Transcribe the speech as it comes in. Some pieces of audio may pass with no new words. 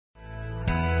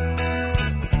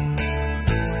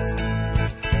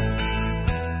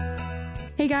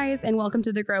Hey guys, and welcome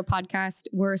to the Grow Podcast.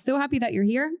 We're so happy that you're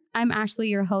here. I'm Ashley,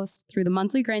 your host through the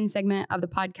monthly grain segment of the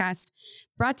podcast,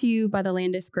 brought to you by the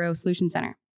Landis Grow Solution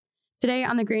Center. Today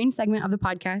on the grain segment of the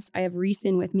podcast, I have Reese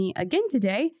in with me again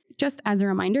today. Just as a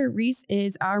reminder, Reese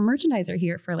is our merchandiser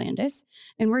here for Landis,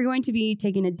 and we're going to be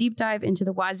taking a deep dive into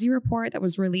the WASDE report that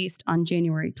was released on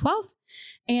January 12th.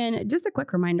 And just a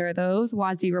quick reminder, those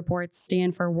WASDE reports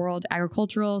stand for World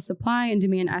Agricultural Supply and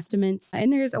Demand Estimates.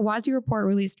 And there's a WASDE report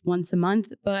released once a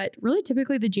month, but really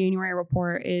typically the January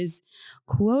report is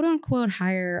quote unquote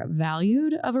higher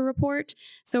valued of a report.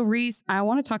 So Reese, I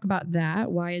want to talk about that.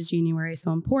 Why is January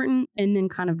so important? And then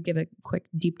kind of give a quick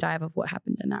deep dive of what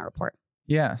happened in that report.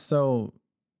 Yeah, so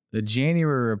the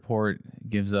January report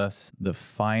gives us the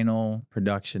final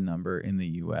production number in the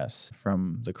U.S.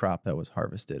 from the crop that was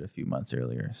harvested a few months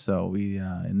earlier. So we,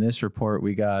 in this report,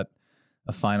 we got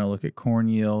a final look at corn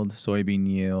yield, soybean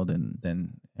yield, and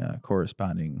then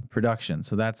corresponding production.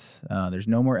 So that's there's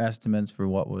no more estimates for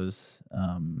what was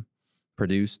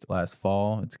produced last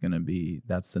fall. That's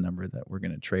the number that we're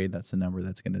going to trade. That's the number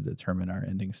that's going to determine our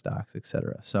ending stocks, et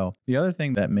cetera. So the other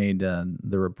thing that made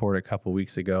the report a couple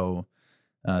weeks ago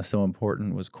so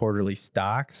important was quarterly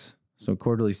stocks. So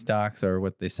quarterly stocks are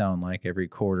what they sound like every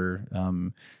quarter.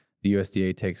 The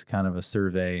USDA takes kind of a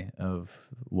survey of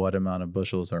what amount of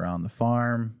bushels are on the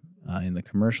farm, in the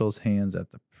commercial's hands,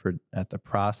 at the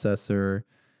processor,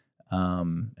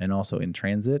 and also in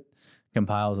transit.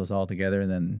 Compiles us all together,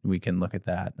 and then we can look at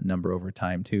that number over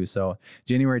time too. So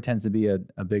January tends to be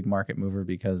a big market mover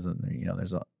because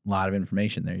there's a lot of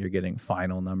information there. You're getting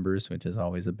final numbers, which is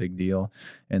always a big deal,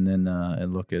 and then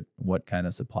look at what kind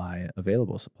of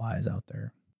available supply is out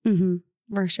there. Mm-hmm.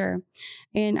 For sure.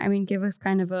 And I mean, give us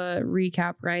kind of a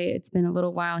recap, right? It's been a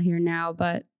little while here now,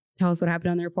 but tell us what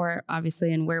happened on the report,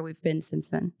 obviously, and where we've been since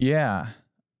then. Yeah,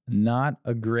 not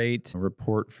a great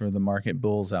report for the market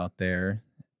bulls out there.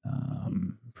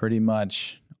 Pretty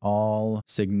much all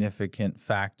significant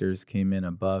factors came in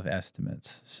above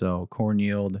estimates. So corn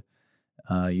yield,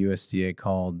 USDA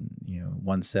called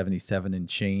 177 and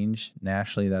change.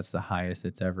 Nationally, that's the highest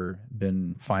it's ever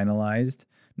been finalized.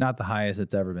 Not the highest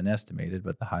it's ever been estimated,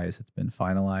 but the highest it's been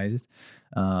finalized.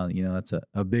 That's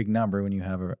a big number when you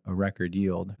have a record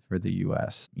yield for the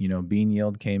U.S. Bean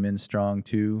yield came in strong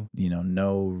too.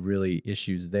 No really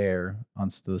issues there on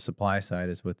the supply side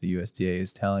is what the USDA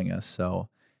is telling us. So,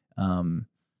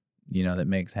 that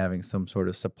makes having some sort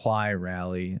of supply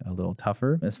rally a little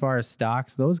tougher. As far as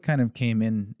stocks, those kind of came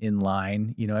in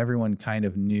line. Everyone kind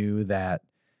of knew that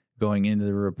going into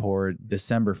the report,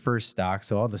 December 1st stock,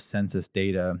 so all the census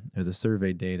data or the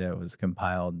survey data was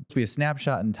compiled to be a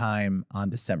snapshot in time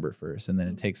on December 1st, and then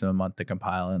it takes them a month to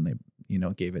compile, and they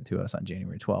gave it to us on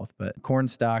January 12th. But corn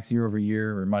stocks year over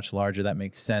year are much larger. That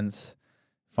makes sense.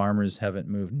 Farmers haven't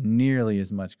moved nearly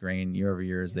as much grain year over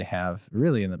year as they have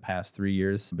really in the past 3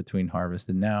 years between harvest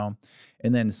and now.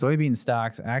 And then soybean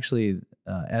stocks, actually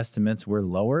estimates were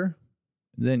lower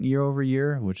than year over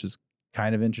year, which is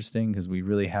kind of interesting because we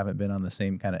really haven't been on the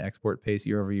same kind of export pace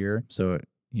year over year. So,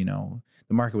 the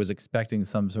market was expecting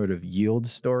some sort of yield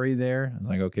story there.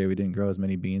 Like, okay, we didn't grow as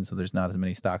many beans, so there's not as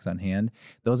many stocks on hand.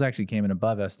 Those actually came in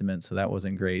above estimates, so that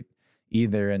wasn't great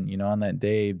either. And, on that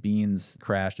day, beans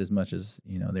crashed as much as,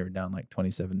 they were down like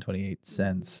 27, 28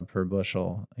 cents per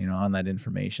bushel, on that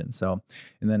information. So,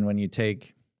 and then when you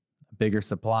take bigger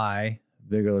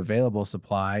available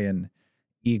supply and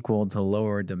equal to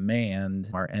lower demand,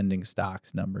 our ending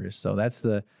stocks numbers. So that's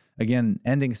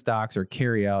ending stocks or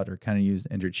carry out are kind of used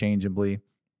interchangeably.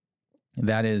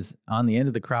 That is on the end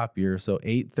of the crop year. So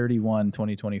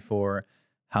 8/31/2024,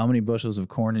 how many bushels of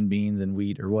corn and beans and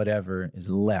wheat or whatever is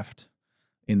left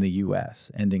in the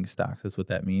U.S. ending stocks. That's what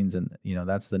that means. And,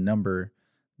 that's the number.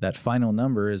 That final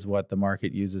number is what the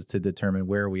market uses to determine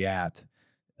where we at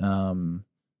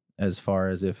as far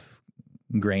as if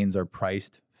grains are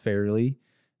priced fairly.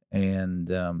 And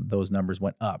those numbers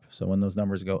went up. So when those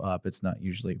numbers go up, it's not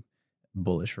usually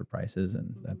bullish for prices.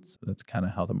 And that's kind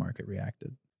of how the market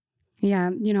reacted. Yeah.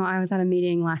 I was at a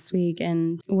meeting last week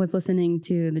and was listening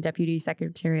to the Deputy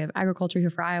Secretary of Agriculture here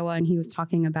for Iowa. And he was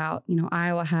talking about,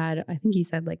 Iowa had, I think he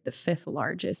said like the 5th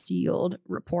largest yield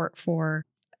report for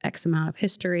X amount of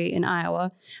history in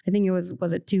Iowa. I think it was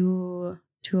it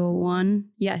 201?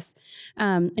 Yes.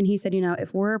 And he said,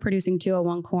 if we're producing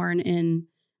 201 corn in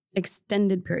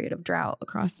extended period of drought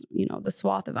across, the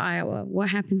swath of Iowa, what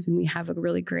happens when we have a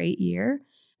really great year?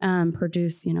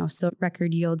 Produce, still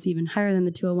record yields even higher than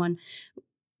the 201.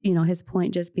 His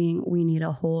point just being we need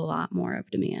a whole lot more of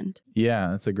demand. Yeah,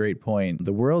 that's a great point.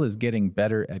 The world is getting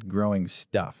better at growing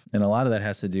stuff. And a lot of that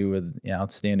has to do with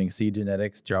outstanding seed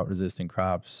genetics, drought-resistant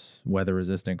crops,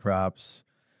 weather-resistant crops,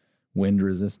 wind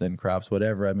resistant crops,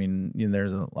 whatever. I mean,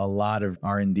 there's a lot of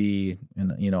R&D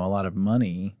and, a lot of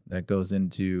money that goes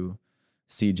into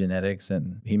seed genetics.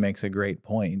 And he makes a great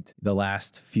point. The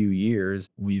last few years,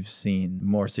 we've seen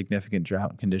more significant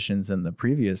drought conditions than the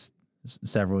previous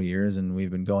several years, and we've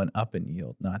been going up in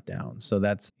yield, not down. So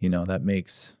that's, that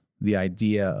makes the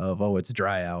idea of, it's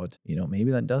dry out, maybe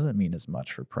that doesn't mean as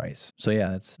much for price. So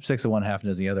yeah, it's 6 of one, half a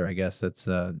dozen of the other. I guess that's,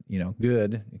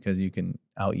 good because you can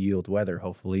out yield weather,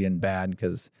 hopefully, and bad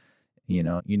because, you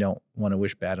don't want to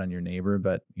wish bad on your neighbor,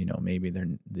 but, maybe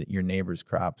your neighbor's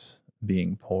crops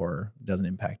being poor doesn't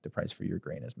impact the price for your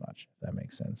grain as much, if that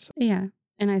makes sense. Yeah.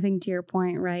 And I think to your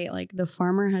point, right, like the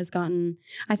farmer has gotten,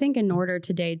 I think in order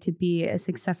today to be a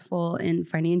successful and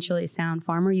financially sound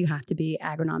farmer, you have to be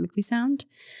agronomically sound.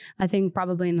 I think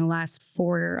probably in the last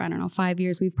 5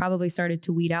 years, we've probably started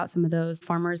to weed out some of those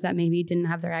farmers that maybe didn't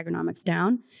have their agronomics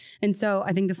down. And so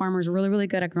I think the farmer is really, really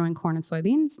good at growing corn and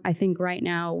soybeans. I think right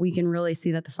now we can really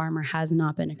see that the farmer has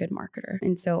not been a good marketer.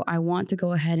 And so I want to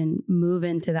go ahead and move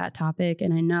into that topic.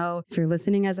 And I know if you're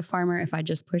listening as a farmer, if I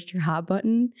just pushed your hot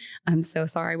button, I'm so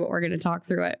sorry, but we're going to talk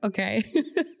through it. Okay.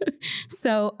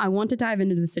 So I want to dive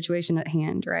into the situation at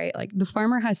hand, right? Like the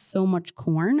farmer has so much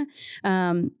corn,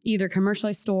 either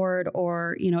commercially stored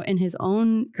or, in his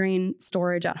own grain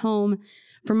storage at home.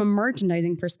 From a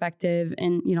merchandising perspective,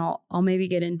 and, I'll maybe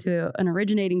get into an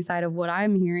originating side of what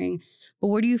I'm hearing, but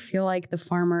where do you feel like the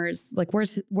farmers, like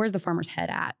where's the farmer's head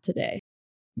at today?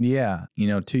 Yeah.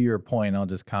 To your point, I'll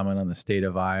just comment on the state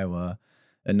of Iowa.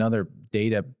 Another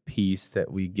data piece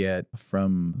that we get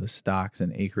from the stocks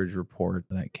and acreage report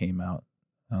that came out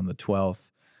on the 12th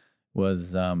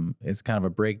was it's kind of a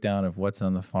breakdown of what's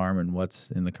on the farm and what's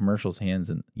in the commercial's hands.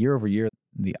 And year over year,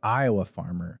 the Iowa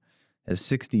farmer has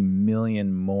 60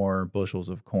 million more bushels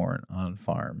of corn on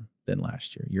farm than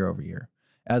last year over year,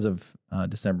 as of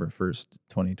December 1st,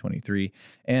 2023.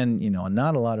 And,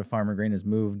 not a lot of farmer grain has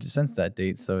moved since that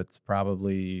date. So it's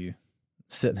probably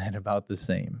sitting at about the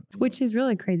same. Which is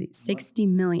really crazy. 60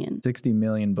 million. 60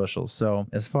 million bushels. So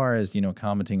as far as,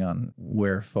 commenting on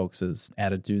where folks'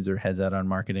 attitudes or heads at on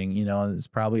marketing, there's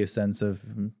probably a sense of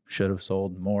should have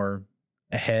sold more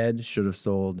ahead, should have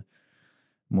sold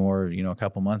more, a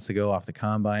couple months ago off the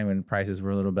combine when prices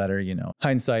were a little better.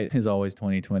 Hindsight is always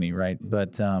 2020, right?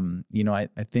 But,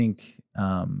 I think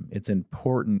it's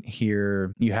important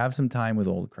here. You have some time with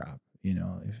old crop.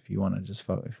 If you want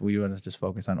to if we want to just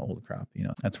focus on old crop,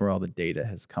 that's where all the data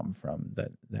has come from that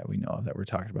we know of, that we're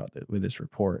talking about with this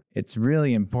report. It's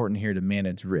really important here to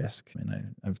manage risk.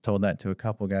 And I've told that to a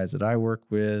couple guys that I work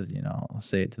with, I'll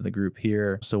say it to the group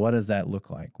here. So what does that look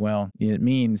like? Well, it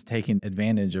means taking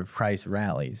advantage of price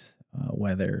rallies.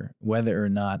 Whether or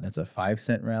not that's a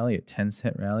 5-cent rally, a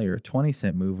 10-cent rally, or a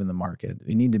 20-cent move in the market.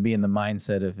 You need to be in the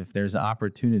mindset of if there's an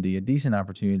opportunity, a decent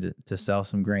opportunity to sell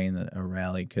some grain that a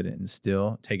rally could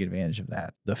instill, take advantage of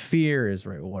that. The fear is,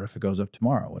 right, well, what if it goes up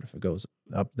tomorrow? What if it goes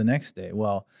up the next day?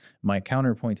 Well, my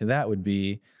counterpoint to that would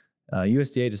be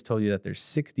USDA just told you that there's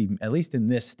 60, at least in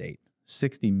this state,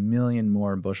 60 million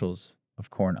more bushels of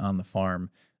corn on the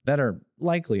farm that are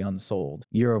likely unsold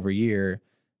year over year.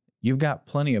 You've got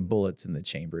plenty of bullets in the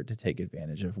chamber to take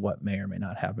advantage of what may or may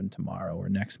not happen tomorrow or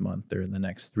next month or in the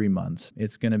next 3 months.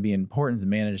 It's going to be important to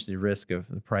manage the risk of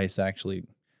the price actually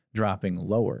dropping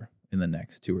lower in the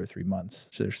next 2 or 3 months.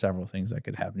 So there's several things that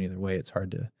could happen either way. It's hard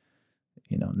to,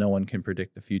 no one can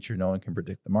predict the future. No one can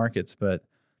predict the markets. But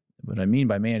what I mean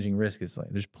by managing risk is like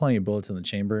there's plenty of bullets in the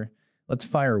chamber. Let's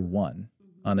fire one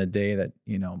on a day that,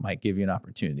 might give you an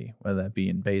opportunity, whether that be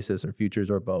in basis or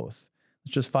futures or both.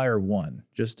 Let's just fire one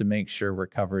just to make sure we're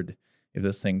covered if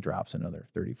this thing drops another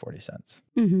 30, 40 cents.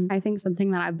 Mm-hmm. I think something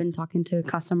that I've been talking to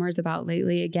customers about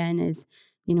lately, again, is,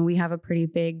 we have a pretty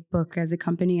big book as a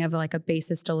company of like a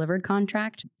basis delivered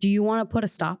contract. Do you want to put a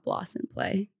stop loss in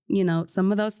play?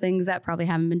 Some of those things that probably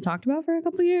haven't been talked about for a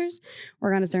couple of years, we're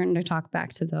going to start to talk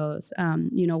back to those.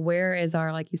 Where is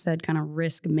our, like you said, kind of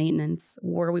risk maintenance?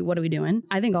 What are we doing?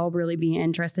 I think I'll really be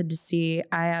interested to see.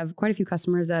 I have quite a few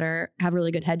customers that have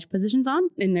really good hedge positions on,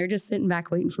 and they're just sitting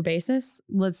back waiting for basis.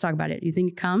 Let's talk about it. You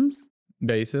think it comes?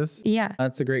 Basis? Yeah.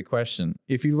 That's a great question.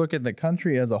 If you look at the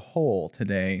country as a whole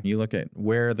today, you look at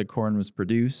where the corn was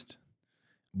produced,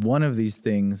 one of these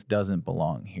things doesn't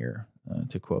belong here,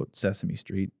 to quote Sesame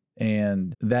Street.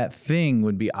 And that thing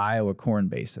would be Iowa corn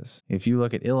basis. If you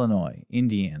look at Illinois,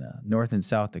 Indiana, North and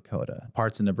South Dakota,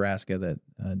 parts of Nebraska that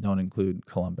don't include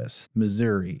Columbus,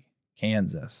 Missouri,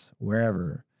 Kansas,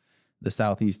 wherever, the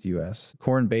Southeast U.S.,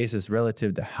 corn basis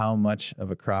relative to how much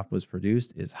of a crop was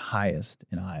produced is highest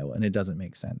in Iowa, and it doesn't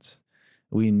make sense.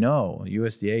 We know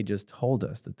USDA just told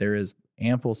us that there is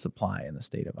ample supply in the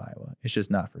state of Iowa. It's just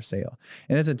not for sale.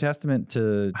 And it's a testament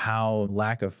to how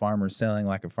lack of farmer selling,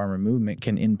 lack of farmer movement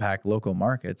can impact local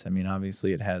markets. I mean,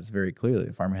 obviously it has very clearly.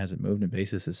 The farmer hasn't moved and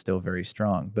basis is still very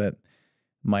strong. But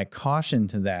my caution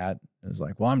to that is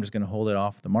like, well, I'm just going to hold it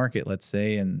off the market, let's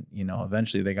say, and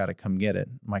eventually they got to come get it.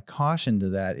 My caution to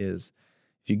that is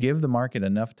if you give the market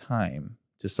enough time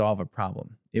to solve a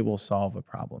problem, it will solve a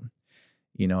problem.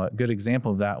 A good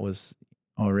example of that was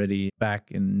already back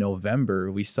in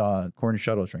November, we saw corn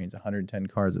shuttle trains, 110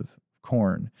 cars of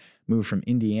corn, move from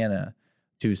Indiana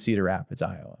to Cedar Rapids,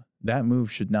 Iowa. That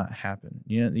move should not happen.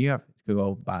 You have to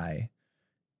go by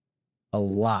a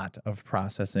lot of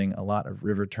processing, a lot of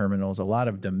river terminals, a lot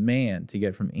of demand to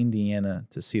get from Indiana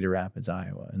to Cedar Rapids,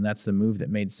 Iowa. And that's the move that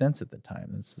made sense at the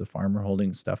time. It's the farmer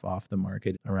holding stuff off the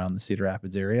market around the Cedar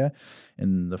Rapids area,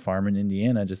 and the farm in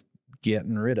Indiana just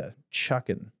getting rid of,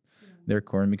 chucking their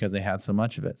corn because they had so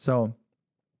much of it. So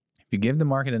if you give the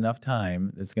market enough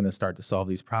time, it's going to start to solve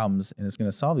these problems, and it's going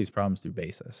to solve these problems through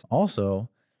basis. Also,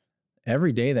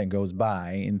 every day that goes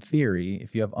by, in theory,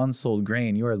 if you have unsold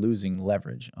grain, you are losing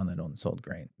leverage on that unsold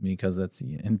grain, because that's,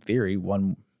 in theory,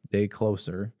 one day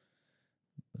closer.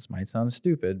 This might sound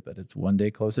stupid, but it's one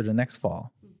day closer to next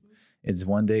fall. It's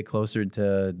one day closer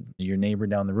to your neighbor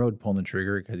down the road pulling the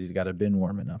trigger because he's got a bin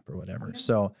warming up or whatever. Okay.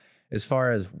 So as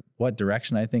far as what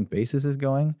direction I think basis is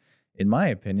going, in my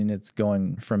opinion, it's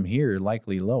going from here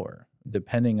likely lower.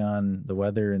 Depending on the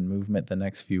weather and movement the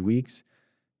next few weeks,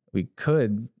 we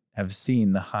could have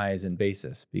seen the highs in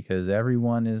basis, because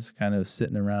everyone is kind of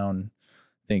sitting around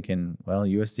thinking, well,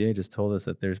 USDA just told us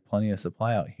that there's plenty of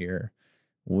supply out here.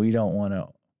 We don't want to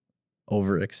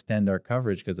overextend our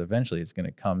coverage because eventually it's going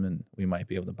to come and we might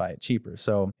be able to buy it cheaper.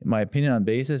 So my opinion on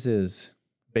basis is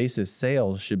basis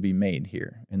sales should be made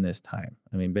here in this time.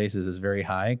 I mean, basis is very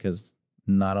high because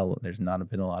there's not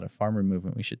been a lot of farmer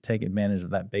movement. We should take advantage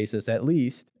of that basis at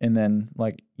least. And then,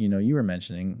 like, you were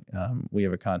mentioning, we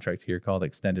have a contract here called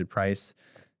extended price,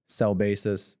 sell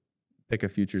basis, pick a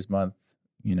futures month,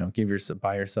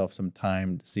 buy yourself some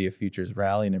time to see if futures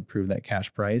rally and improve that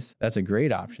cash price. That's a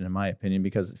great option in my opinion,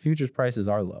 because futures prices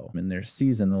are low and they're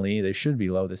seasonally, they should be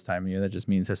low this time of year. That just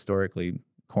means historically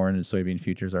corn and soybean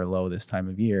futures are low this time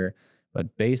of year,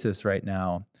 but basis right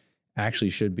now actually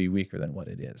should be weaker than what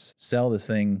it is. Sell this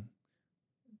thing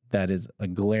that is a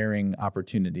glaring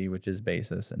opportunity, which is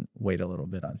basis, and wait a little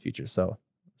bit on futures. So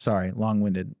sorry,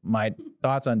 long-winded. My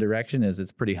thoughts on direction is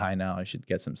it's pretty high now. I should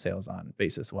get some sales on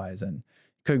basis wise, and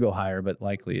could go higher, but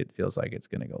likely it feels like it's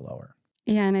going to go lower.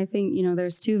 Yeah. And I think,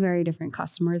 there's two very different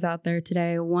customers out there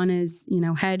today. One is,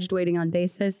 hedged, waiting on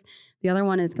basis. The other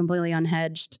one is completely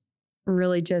unhedged,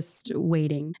 really just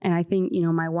waiting. And I think,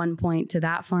 my one point to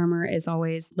that farmer is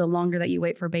always, the longer that you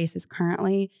wait for basis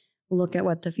currently, look at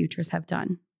what the futures have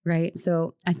done, right?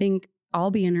 So I think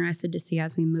I'll be interested to see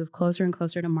as we move closer and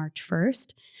closer to March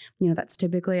 1st. That's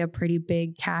typically a pretty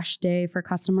big cash day for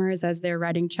customers as they're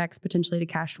writing checks potentially to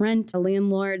cash rent. The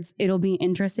landlords, it'll be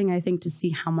interesting, I think, to see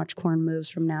how much corn moves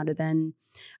from now to then.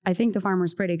 I think the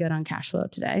farmer's pretty good on cash flow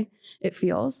today, it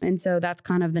feels. And so that's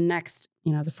kind of the next,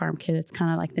 as a farm kid, it's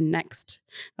kind of like the next,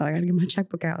 I got to get my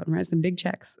checkbook out and write some big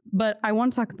checks. But I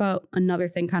want to talk about another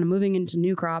thing, kind of moving into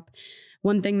new crop.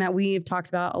 One thing that we've talked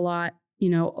about a lot,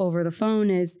 over the phone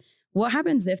is, what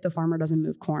happens if the farmer doesn't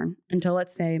move corn until,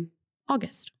 let's say,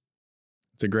 August?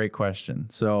 It's a great question.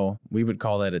 So we would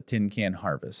call that a tin can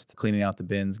harvest, cleaning out the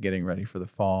bins, getting ready for the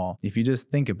fall. If you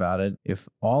just think about it, if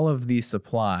all of the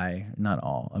supply, not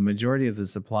all, a majority of the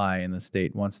supply in the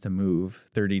state wants to move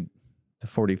 30 to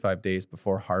 45 days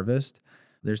before harvest,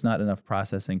 there's not enough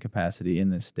processing capacity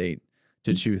in this state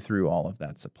to chew through all of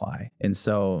that supply. And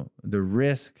so the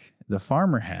risk the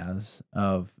farmer has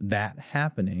of that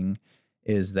happening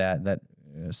is that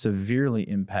severely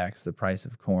impacts the price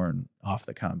of corn off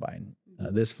the combine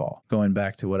this fall. Going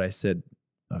back to what I said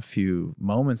a few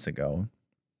moments ago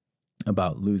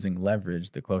about losing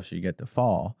leverage the closer you get to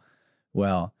fall,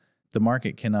 well, the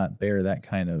market cannot bear that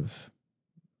kind of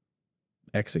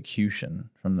execution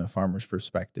from the farmer's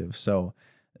perspective. So,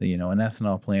 an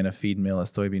ethanol plant, a feed mill, a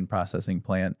soybean processing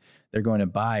plant, they're going to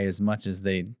buy as much as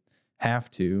they have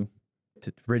to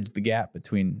bridge the gap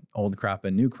between old crop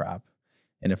and new crop.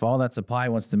 And if all that supply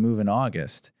wants to move in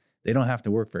August, they don't have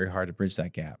to work very hard to bridge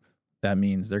that gap. That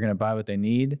means they're going to buy what they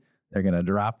need. They're going to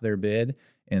drop their bid.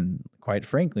 And quite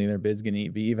frankly, their bid's going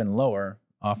to be even lower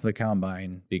off the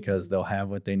combine because they'll have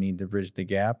what they need to bridge the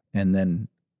gap. And then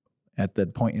at the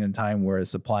point in time where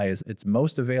supply is its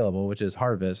most available, which is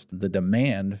harvest, the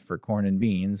demand for corn and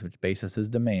beans, which basis is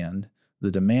demand, the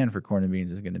demand for corn and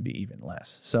beans is going to be even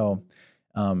less. So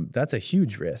That's a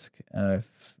huge risk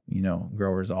if,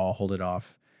 growers all hold it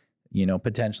off,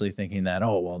 potentially thinking that,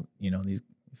 oh, well, these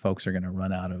folks are going to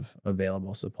run out of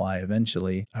available supply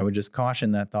eventually. I would just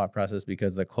caution that thought process,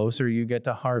 because the closer you get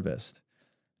to harvest,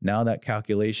 now that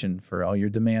calculation for all your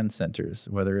demand centers,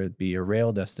 whether it be a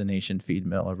rail destination feed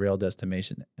mill, a rail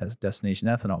destination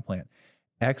ethanol plant,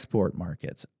 export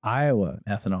markets, Iowa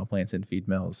ethanol plants and feed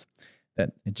mills,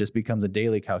 that it just becomes a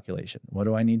daily calculation. What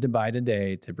do I need to buy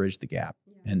today to bridge the gap?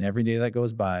 Yeah. And every day that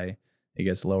goes by, it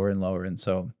gets lower and lower. And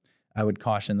so I would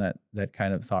caution that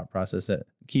kind of thought process, that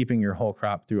keeping your whole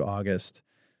crop through August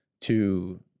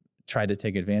to try to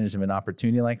take advantage of an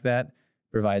opportunity like that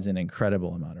provides an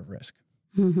incredible amount of risk.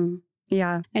 Mm-hmm.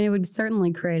 Yeah. And it would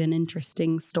certainly create an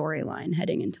interesting storyline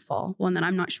heading into fall, one that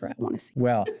I'm not sure I want to see.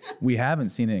 Well, we haven't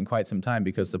seen it in quite some time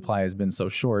because supply has been so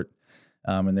short.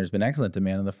 And there's been excellent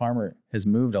demand, and the farmer has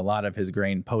moved a lot of his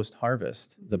grain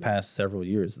post-harvest the past several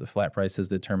years. The flat price has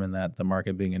determined that. The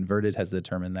market being inverted has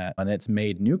determined that. And it's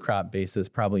made new crop basis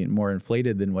probably more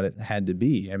inflated than what it had to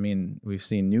be. I mean, we've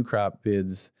seen new crop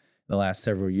bids the last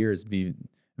several years be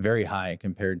very high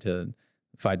compared to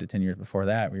 5 to 10 years before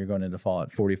that, where you're going into fall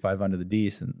at 45 under the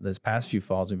Dees. And this past few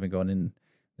falls, we've been going in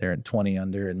there at 20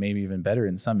 under, and maybe even better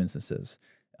in some instances.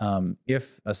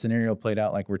 If a scenario played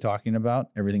out like we're talking about,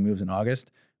 everything moves in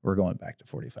August, we're going back to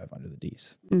 45 under the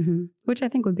Ds. Mm-hmm. Which I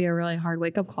think would be a really hard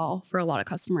wake-up call for a lot of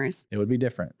customers. It would be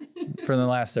different for the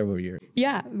last several years.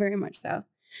 Yeah, very much so.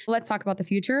 Let's talk about the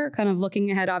future. Kind of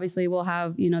looking ahead, obviously, we'll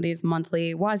have, these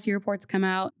monthly WASDE reports come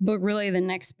out. But really the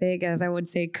next big, as I would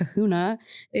say, kahuna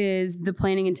is the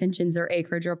planting intentions or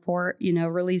acreage report,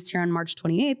 released here on March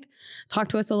 28th. Talk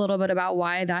to us a little bit about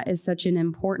why that is such an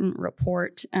important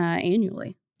report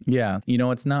annually. Yeah.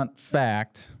 It's not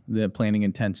fact, the planting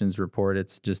intentions report.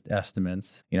 It's just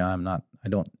estimates. I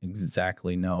don't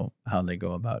exactly know how they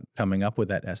go about coming up with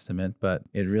that estimate, but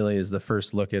it really is the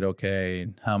first look at, okay,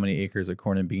 how many acres of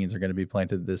corn and beans are going to be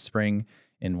planted this spring,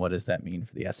 and what does that mean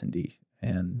for the S&D?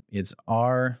 And it's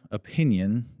our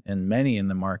opinion, and many in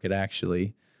the market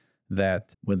actually,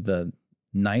 that with the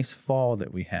nice fall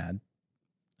that we had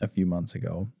a few months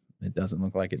ago, it doesn't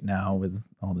look like it now with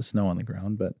all the snow on the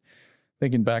ground, but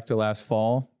thinking back to last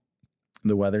fall,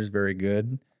 the weather's very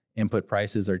good. Input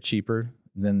prices are cheaper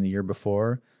than the year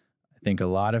before. I think a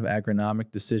lot of agronomic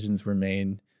decisions were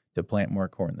made to plant more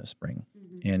corn this spring.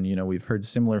 Mm-hmm. And, we've heard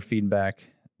similar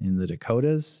feedback in the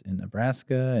Dakotas, in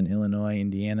Nebraska, and Illinois,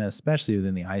 Indiana, especially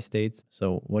within the I-states.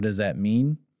 So what does that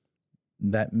mean?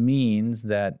 That means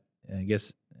that, I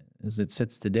guess, as it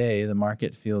sits today, the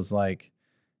market feels like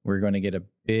we're going to get a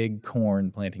big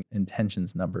corn planting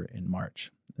intentions number in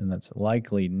March. And that's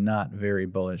likely not very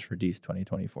bullish for Dees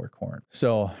 2024 corn.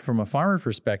 So from a farmer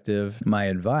perspective, my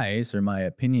advice or my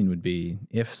opinion would be,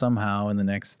 if somehow in the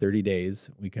next 30 days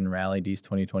we can rally Dees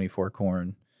 2024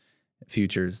 corn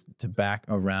futures to back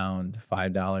around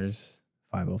 $5,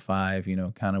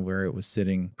 $5.05, kind of where it was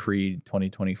sitting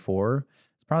pre-2024,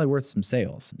 probably worth some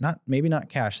sales. Maybe not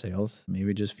cash sales,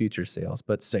 maybe just future sales,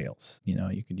 but sales.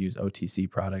 You could use OTC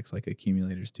products like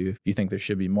accumulators too, if you think there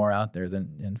should be more out there than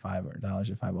 $5 or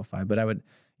 $5.05. But I would,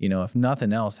 if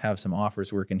nothing else, have some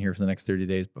offers working here for the next 30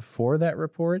 days before that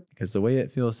report, because the way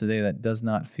it feels today, that does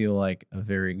not feel like a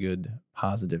very good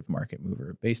positive market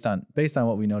mover based on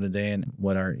what we know today and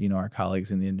what our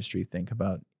colleagues in the industry think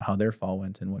about how their fall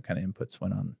went and what kind of inputs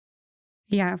went on.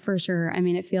 Yeah, for sure. I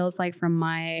mean, it feels like from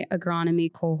my agronomy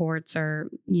cohorts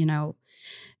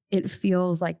it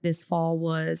feels like this fall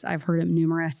was, I've heard it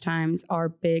numerous times, our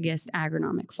biggest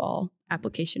agronomic fall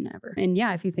application ever. And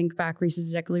yeah, if you think back, Reese is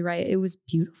exactly right. It was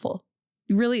beautiful.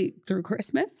 Really, through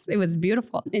Christmas, it was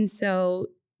beautiful. And so,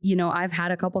 I've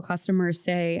had a couple customers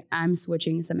say, I'm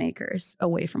switching some acres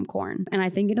away from corn. And I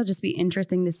think it'll just be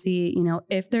interesting to see,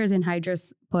 if there's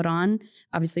anhydrous put on.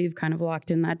 Obviously, you've kind of locked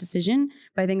in that decision.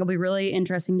 But I think it'll be really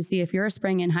interesting to see if you're a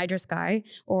spring anhydrous guy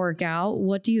or gal,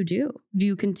 what do you do? Do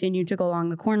you continue to go along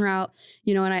the corn route?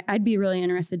 And I'd be really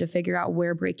interested to figure out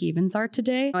where break evens are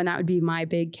today. And that would be my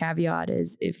big caveat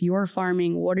is, if you're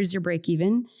farming, what is your break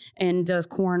even? And does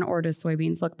corn or does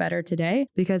soybeans look better today?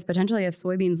 Because potentially if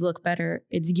soybeans look better,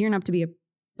 it's gearing up to be a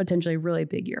potentially really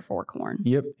big year for corn.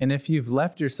 Yep. And if you've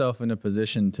left yourself in a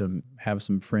position to have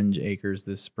some fringe acres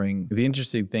this spring, the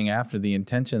interesting thing after the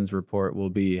intentions report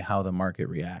will be how the market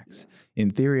reacts.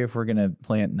 In theory, if we're going to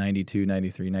plant 92,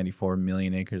 93, 94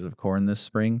 million acres of corn this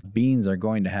spring, beans are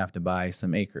going to have to buy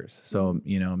some acres. So,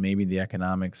 maybe the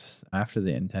economics after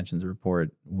the intentions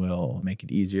report will make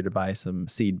it easier to buy some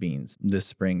seed beans this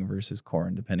spring versus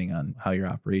corn, depending on how your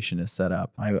operation is set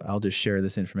up. I'll just share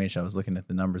this information. I was looking at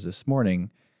the numbers this morning.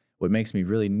 What makes me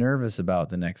really nervous about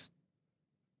the next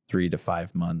 3 to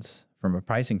 5 months from a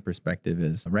pricing perspective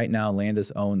is right now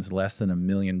Landis owns less than 1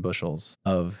 million bushels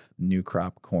of new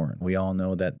crop corn. We all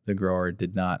know that the grower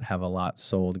did not have a lot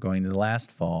sold going into the last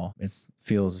fall. It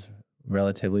feels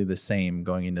relatively the same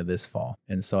going into this fall.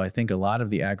 And so I think a lot of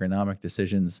the agronomic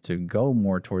decisions to go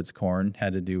more towards corn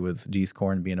had to do with G's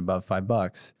corn being above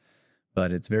 $5.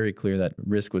 But it's very clear that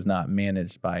risk was not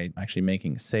managed by actually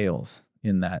making sales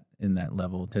in that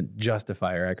level to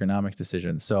justify our economic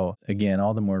decisions. So again,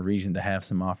 all the more reason to have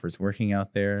some offers working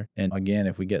out there. And again,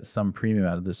 if we get some premium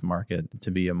out of this market,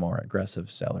 to be a more aggressive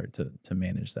seller to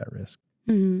manage that risk.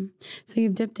 Mm-hmm. So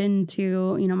you've dipped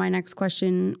into, my next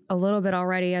question a little bit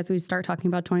already as we start talking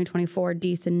about 2024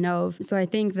 Dees and Nove. So I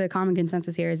think the common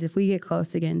consensus here is if we get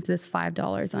close again to this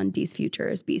 $5 on Dees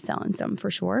futures, be selling some for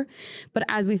sure. But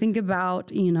as we think about,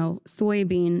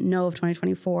 soybean Nove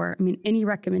 2024, any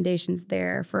recommendations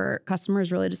there for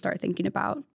customers really to start thinking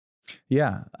about?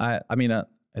 Yeah, I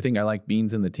think I like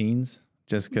beans in the teens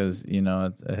just because,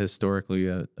 it's historically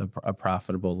a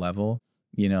profitable level.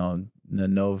 The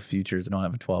Nove futures don't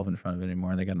have a 12 in front of it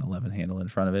anymore. They got an 11 handle in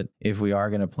front of it. If we are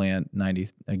going to plant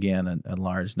a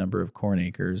large number of corn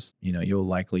acres, you'll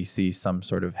likely see some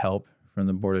sort of help from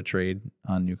the Board of Trade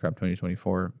on new crop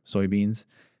 2024 soybeans.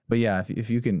 But yeah,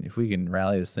 if we can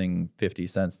rally this thing 50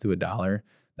 cents to $1,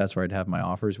 that's where I'd have my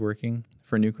offers working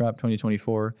for new crop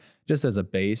 2024, just as a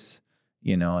base,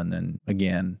 and then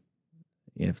again,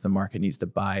 if the market needs to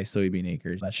buy soybean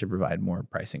acres, that should provide more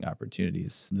pricing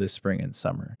opportunities this spring and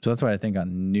summer. So that's what I think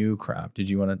on new crop. Did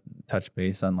you want to touch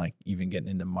base on even getting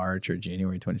into March or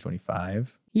January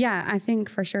 2025? Yeah, I think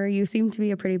for sure you seem to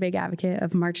be a pretty big advocate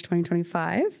of March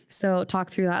 2025. So talk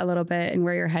through that a little bit and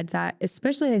where your head's at,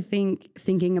 especially I think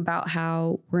thinking about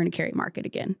how we're in a carry market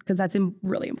again, because that's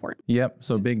really important. Yep.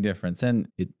 So big difference. And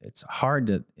it's hard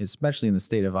to, especially in the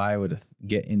state of Iowa, to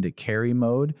get into carry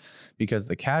mode because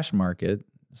the cash market,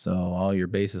 so all your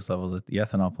basis levels at the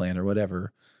ethanol plant or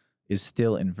whatever, is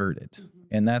still inverted. Mm-hmm.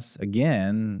 And that's,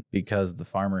 again, because the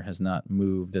farmer has not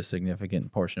moved a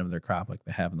significant portion of their crop like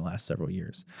they have in the last several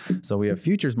years. So we have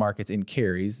futures markets in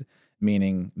carries,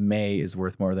 meaning May is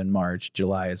worth more than March,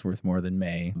 July is worth more than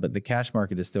May, but the cash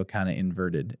market is still kind of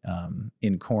inverted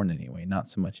in corn anyway, not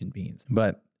so much in beans.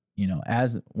 But,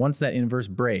 once that inverse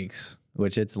breaks,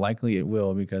 which it's likely it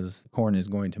will because corn is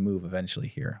going to move eventually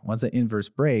here. Once that inverse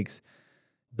breaks,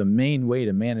 the main way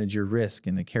to manage your risk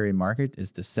in the carry market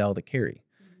is to sell the carry.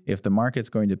 If the market's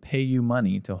going to pay you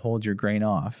money to hold your grain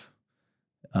off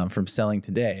from selling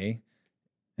today,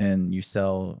 and you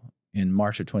sell in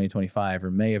March of 2025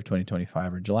 or May of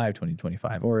 2025 or July of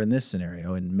 2025, or in this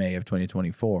scenario, in May of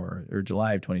 2024 or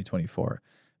July of 2024,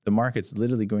 the market's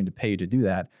literally going to pay you to do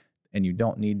that, and you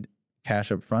don't need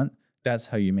cash up front. That's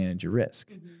how you manage your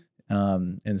risk.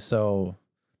 Mm-hmm. And so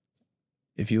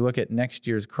if you look at next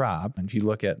year's crop, and if you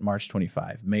look at March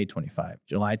 25, May 25,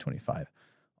 July 25,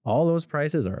 all those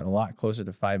prices are a lot closer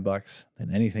to $5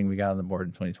 than anything we got on the board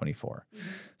in 2024. Mm-hmm.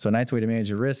 So a nice way to manage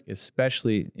your risk,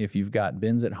 especially if you've got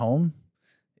bins at home,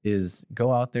 is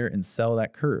go out there and sell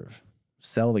that curve,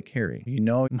 sell the carry.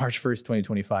 March 1st,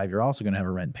 2025, you're also going to have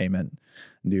a rent payment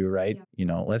due, right?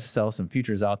 Yeah. Let's sell some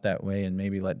futures out that way and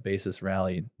maybe let basis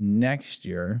rally next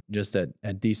year just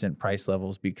at decent price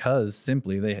levels because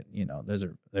simply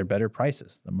they're better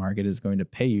prices. The market is going to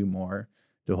pay you more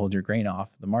to hold your grain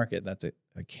off the market. That's a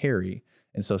carry.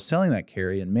 And so selling that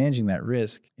carry and managing that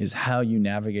risk is how you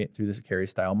navigate through this carry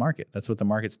style market. That's what the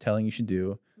market's telling you should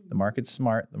do. The market's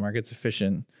smart. The market's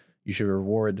efficient. You should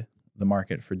reward the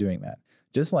market for doing that.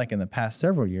 Just like in the past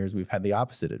several years, we've had the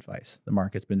opposite advice. The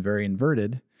market's been very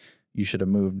inverted. You should have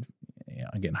moved,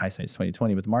 again, hindsight's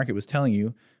 2020, but the market was telling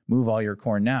you, move all your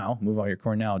corn now,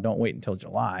 don't wait until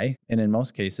July. And in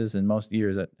most cases, in most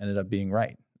years, that ended up being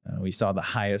right. We saw the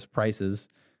highest prices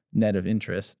net of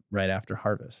interest right after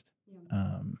harvest.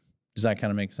 Does that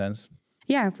kind of make sense?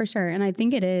 Yeah, for sure. And I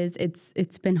think it is.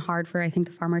 It's been hard for, I think,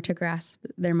 the farmer to grasp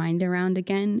their mind around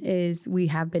again, is we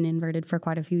have been inverted for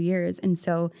quite a few years. And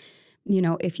so,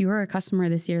 if you were a customer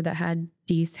this year that had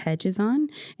Dees hedges on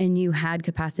and you had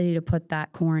capacity to put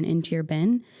that corn into your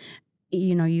bin,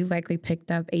 you likely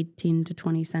picked up 18 to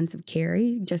 20 cents of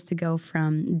carry just to go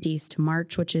from Dees to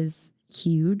March, which is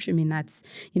huge. That's,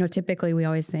 typically we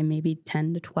always say maybe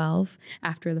 10 to 12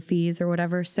 after the fees or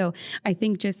whatever. So I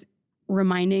think just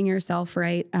reminding yourself,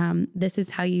 right, this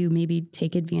is how you maybe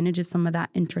take advantage of some of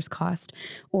that interest cost,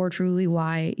 or truly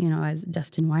why, as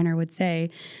Dustin Weiner would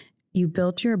say, you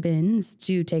built your bins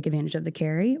to take advantage of the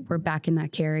carry. We're back in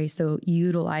that carry. So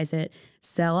utilize it,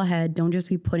 sell ahead. Don't just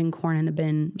be putting corn in the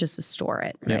bin just to store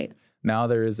it, right? Yep. Now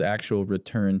there is actual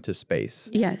return to space.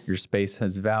 Yes. Your space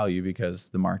has value because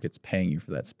the market's paying you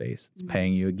for that space. It's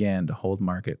paying you again to hold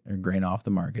market or grain off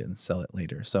the market and sell it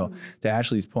later. So to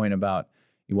Ashley's point about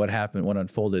what happened, what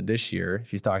unfolded this year,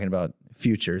 she's talking about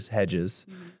futures, hedges.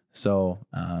 So,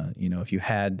 if you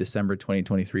had December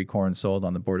 2023 corn sold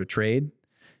on the Board of Trade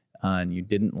and you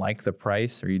didn't like the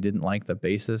price or you didn't like the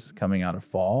basis coming out of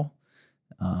fall,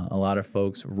 a lot of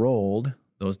folks rolled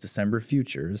those December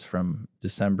futures from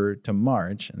December to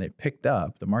March, and they picked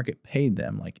up. The market paid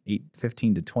them like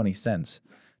 15 to 20 cents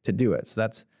to do it. So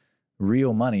that's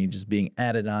real money just being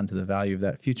added on to the value of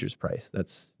that futures price.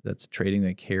 That's trading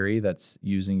the carry, that's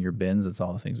using your bins, that's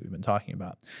all the things we've been talking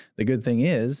about. The good thing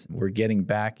is we're getting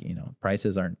back,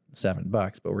 prices aren't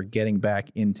 $7, but we're getting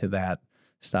back into that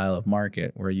style of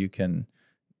market where you can,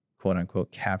 quote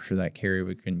unquote, capture that carry.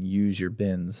 We can use your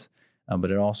bins, but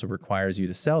it also requires you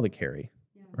to sell the carry,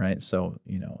 right? So,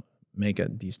 make a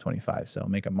D's 25 sale,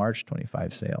 make a March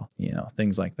 25 sale,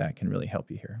 things like that can really help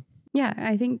you here. Yeah,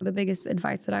 I think the biggest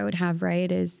advice that I would have,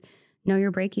 right, is know your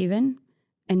break even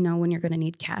and know when you're going to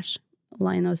need cash.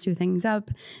 Line those two things up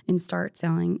and start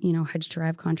selling, hedge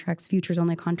derived contracts, futures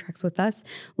only contracts with us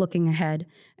looking ahead.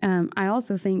 I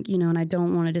also think, and I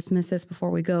don't want to dismiss this before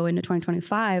we go into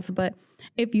 2025, but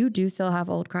if you do still have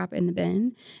old crop in the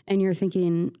bin and you're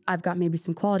thinking, I've got maybe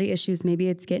some quality issues, maybe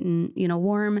it's getting,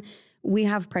 warm. We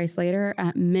have Price Later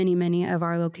at many, many of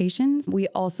our locations. We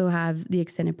also have the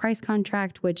extended price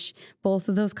contract, which both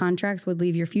of those contracts would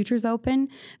leave your futures open.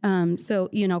 So,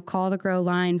 call the grow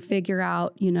line, figure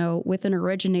out, with an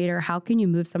originator, how can you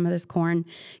move some of this corn,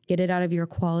 get it out of your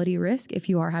quality risk if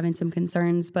you are having some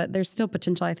concerns, but there's still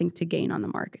potential, I think, to gain on the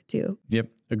market too. Yep.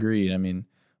 Agreed. I mean,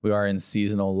 we are in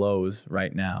seasonal lows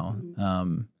right now.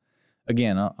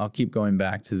 Again, I'll keep going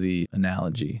back to the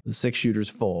analogy. The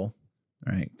 6-shooter's full,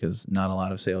 right? Because not a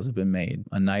lot of sales have been made.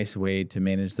 A nice way to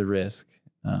manage the risk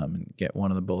and get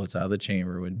one of the bullets out of the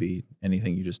chamber would be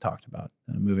anything you just talked about.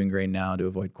 Moving grain now to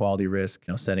avoid quality risk,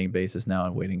 setting basis now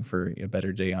and waiting for a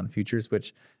better day on futures,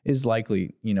 which is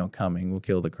likely, coming. We'll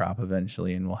kill the crop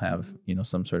eventually and we'll have,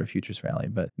 some sort of futures rally.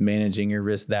 But managing your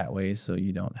risk that way so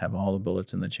you don't have all the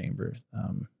bullets in the chamber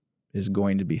is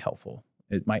going to be helpful.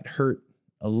 It might hurt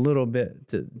a little bit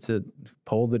to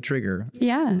pull the trigger.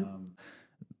 Yeah.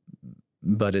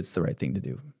 But it's the right thing to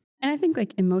do. And I think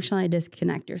emotionally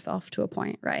disconnect yourself to a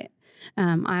point, right?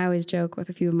 I always joke with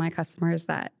a few of my customers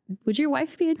that, would your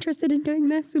wife be interested in doing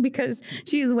this? Because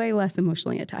she is way less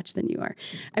emotionally attached than you are.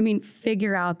 I mean,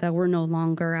 figure out that we're no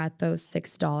longer at those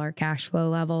 $6 cash flow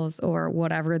levels or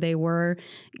whatever they were,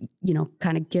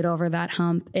 kind of get over that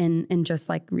hump and just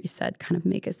like Reese said, kind of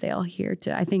make a sale here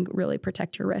to, I think, really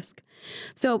protect your risk.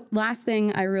 So last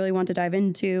thing I really want to dive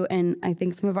into, and I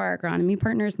think some of our agronomy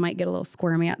partners might get a little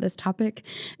squirmy at this topic,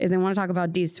 is I want to talk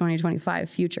about D's 2025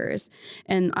 futures.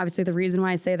 And obviously the reason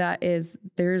why I say that is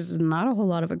there's not a whole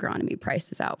lot of agronomy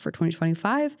prices out for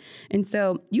 2025. And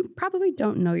so you probably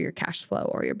don't know your cash flow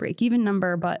or your break-even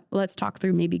number, but let's talk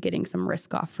through maybe getting some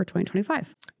risk off for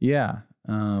 2025. Yeah.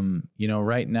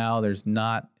 Right now there's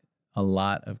not a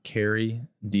lot of carry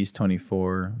D's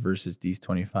 24 versus D's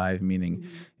 25, meaning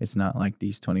it's not like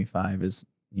D's 25 is,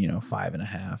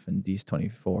 5.5 and D's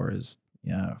 24 is,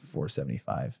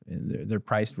 4.75. They're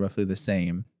priced roughly the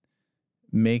same.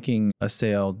 Making a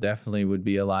sale definitely would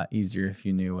be a lot easier if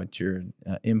you knew what your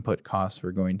input costs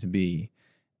were going to be.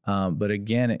 But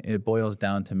again, it boils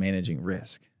down to managing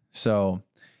risk. So,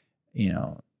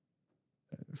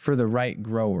 for the right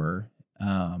grower,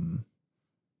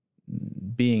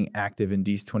 being active in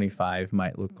D's 25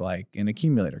 might look like an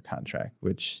accumulator contract,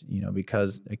 which,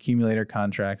 because accumulator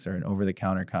contracts are an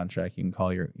over-the-counter contract, you can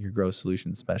call your growth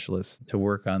solution specialist to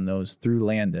work on those through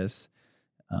Landis.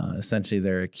 Essentially,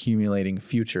 they're accumulating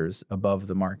futures above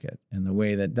the market. And the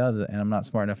way that does it, and I'm not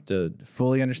smart enough to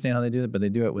fully understand how they do it, but they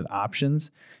do it with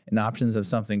options, and options of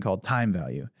something called time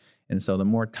value. And so the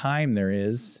more time there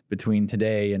is between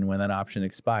today and when that option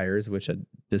expires, which a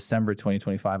December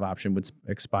 2025 option would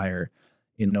expire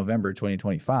in November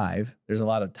 2025, there's a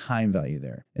lot of time value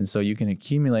there. And so you can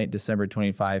accumulate December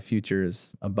 25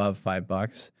 futures above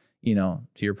 $5.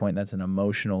 To your point, that's an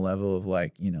emotional level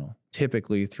of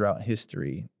typically throughout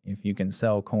history, if you can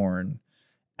sell corn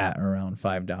at around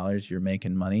 $5, you're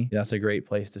making money. That's a great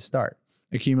place to start.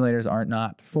 Accumulators aren't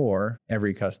not for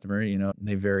every customer.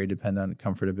 They vary, depend on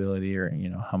comfortability or,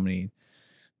 how many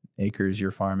acres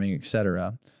you're farming, et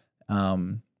cetera.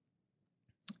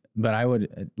 But I would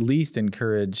at least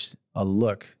encourage a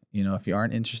look, if you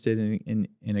aren't interested in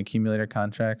accumulator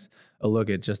contracts, a look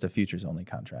at just a futures only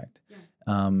contract. Yeah.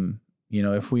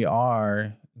 If we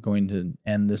are going to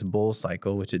end this bull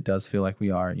cycle, which it does feel like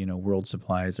we are. World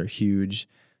supplies are huge.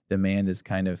 Demand is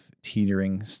kind of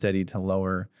teetering steady to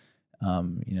lower.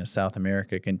 South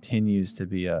America continues to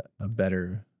be a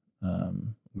better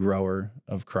grower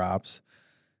of crops.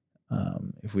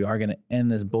 If we are going to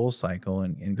end this bull cycle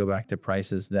and go back to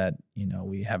prices that,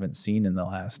 we haven't seen in the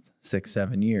last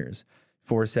 6-7 years,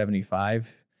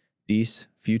 475 these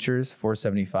futures,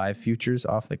 475 futures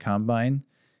off the combine.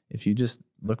 If you just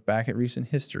look back at recent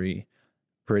history,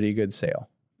 pretty good sale,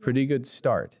 pretty good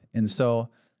start. And so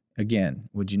again,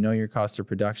 would you know your cost of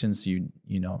production? So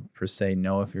per se,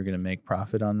 know if you're going to make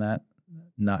profit on that?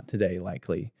 Not today,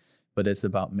 likely, but it's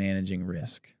about managing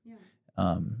risk. Yeah.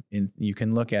 And you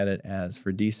can look at it as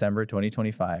for December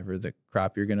 2025, or the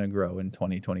crop you're going to grow in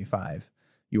 2025,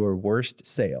 your worst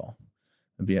sale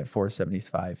would be at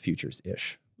 475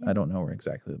 futures-ish. Yeah. I don't know where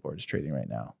exactly the board is trading right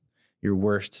now. Your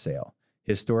worst sale.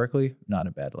 Historically, not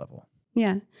a bad level.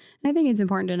 Yeah. And I think it's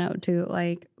important to note too,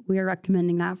 like we are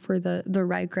recommending that for the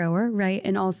right grower, right?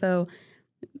 And also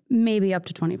maybe up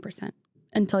to 20%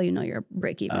 until you know your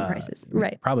break-even prices.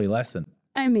 Right. Probably less than.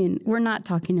 I mean, we're not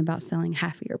talking about selling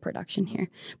half of your production here,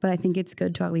 but I think it's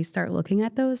good to at least start looking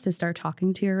at those, to start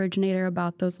talking to your originator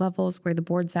about those levels, where the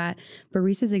board's at. But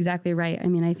Reese is exactly right. I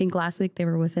mean, I think last week they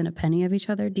were within a penny of each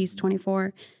other, D's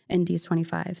 24 and D's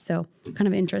 25. So kind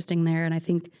of interesting there. And I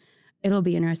think it'll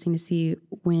be interesting to see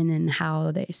when and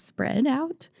how they spread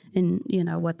out and,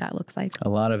 what that looks like. A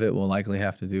lot of it will likely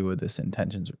have to do with this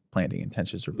planting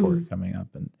intentions report coming up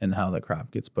and how the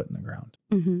crop gets put in the ground.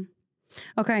 Mm-hmm.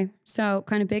 Okay, so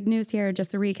kind of big news here.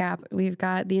 Just to recap, we've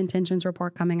got the intentions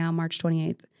report coming out March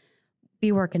 28th.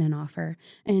 Be working an offer.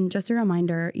 And just a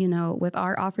reminder, with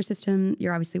our offer system,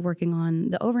 you're obviously working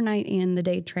on the overnight and the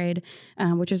day trade,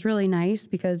 which is really nice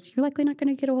because you're likely not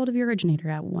going to get a hold of your originator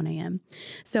at 1 a.m.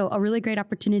 So a really great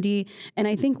opportunity. And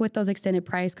I think with those extended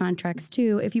price contracts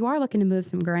too, if you are looking to move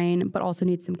some grain, but also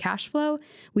need some cash flow,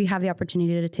 we have the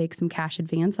opportunity to take some cash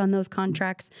advance on those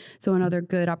contracts. So another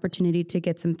good opportunity to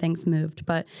get some things moved.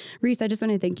 But Reese, I just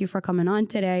want to thank you for coming on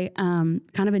today. Kind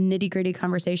of a nitty gritty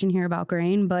conversation here about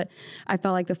grain, but I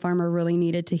felt like the farmer really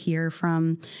needed to hear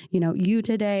from, you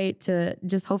today to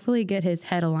just hopefully get his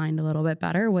head aligned a little bit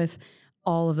better with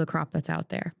all of the crop that's out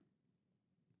there.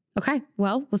 Okay,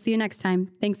 well, we'll see you next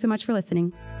time. Thanks so much for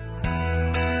listening.